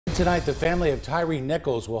Tonight, the family of Tyree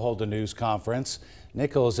Nichols will hold a news conference.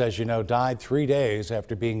 Nichols, as you know, died 3 days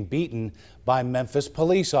after being beaten by Memphis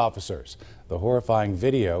police officers. The horrifying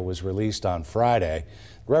video was released on Friday.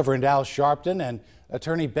 Reverend Al Sharpton and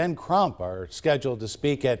attorney Ben Crump are scheduled to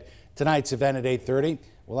speak at tonight's event at 8:30.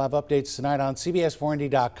 We'll have updates tonight on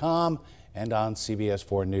CBS4ND.com and on CBS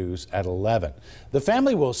 4 News at 11. The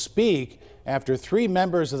family will speak after 3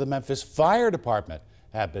 members of the Memphis Fire Department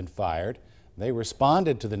have been fired. They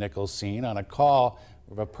responded to the Nichols scene on a call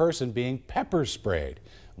of a person being pepper sprayed.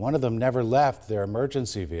 One of them never left their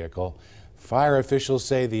emergency vehicle. Fire officials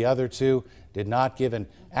say the other 2 did not give an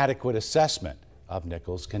adequate assessment of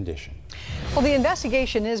Nichols' condition. Well, the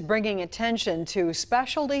investigation is bringing attention to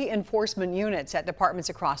specialty enforcement units at departments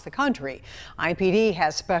across the country. IMPD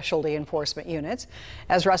has specialty enforcement units.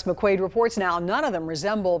 As Russ McQuaid reports now, none of them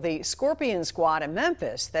resemble the Scorpion Squad in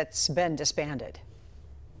Memphis that's been disbanded.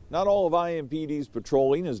 Not all of IMPD's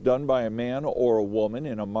patrolling is done by a man or a woman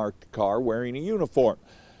in a marked car wearing a uniform.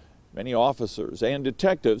 Many officers and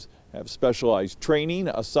detectives have specialized training,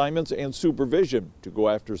 assignments, and supervision to go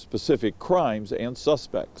after specific crimes and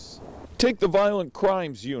suspects. Take the Violent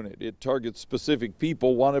Crimes Unit. It targets specific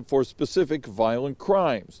people wanted for specific violent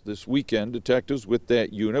crimes. This weekend, detectives with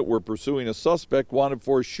that unit were pursuing a suspect wanted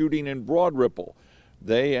for a shooting in Broad Ripple.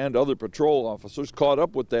 They and other patrol officers caught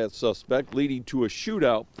up with that suspect, leading to a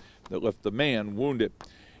shootout that left the man wounded.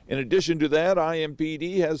 In addition to that,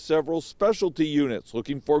 IMPD has several specialty units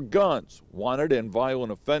looking for guns, wanted and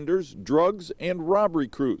violent offenders, drugs, and robbery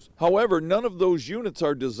crews. However, none of those units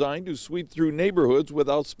are designed to sweep through neighborhoods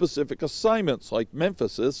without specific assignments, like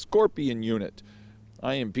Memphis's Scorpion unit.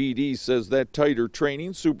 IMPD says that tighter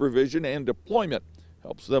training, supervision, and deployment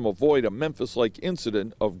helps them avoid a Memphis-like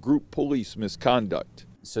incident of group police misconduct.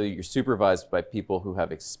 So you're supervised by people who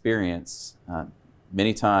have experience,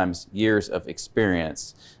 many times years of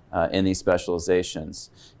experience in these specializations,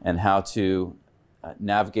 and how to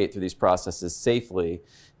navigate through these processes safely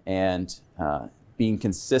and being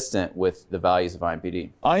consistent with the values of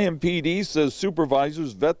IMPD. IMPD says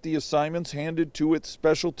supervisors vet the assignments handed to its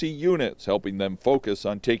specialty units, helping them focus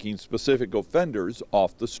on taking specific offenders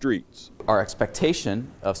off the streets. Our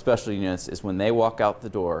expectation of specialty units is when they walk out the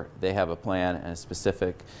door, they have a plan and a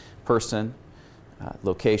specific person,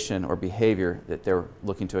 location, or behavior that they're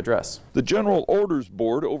looking to address. The General Orders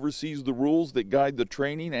Board oversees the rules that guide the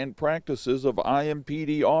training and practices of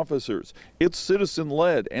IMPD officers. It's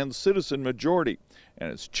citizen-led and citizen majority,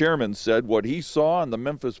 and its chairman said what he saw on the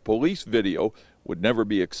Memphis police video would never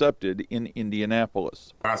be accepted in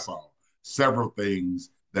Indianapolis. I saw several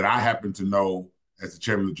things that I happen to know as the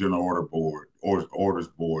chairman of the General Orders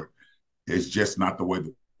Board is just not the way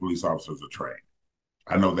the police officers are trained.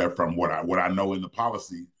 I know that from what I know in the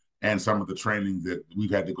policy and some of the training that we've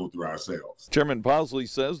had to go through ourselves. Chairman Bosley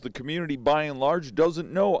says the community by and large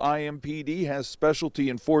doesn't know IMPD has specialty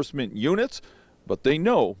enforcement units, but they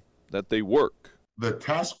know that they work. The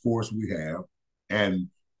task force we have, and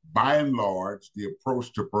by and large, the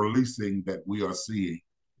approach to policing that we are seeing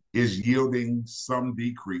is yielding some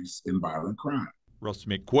decrease in violent crime. Russ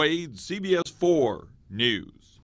McQuaid, CBS 4 News.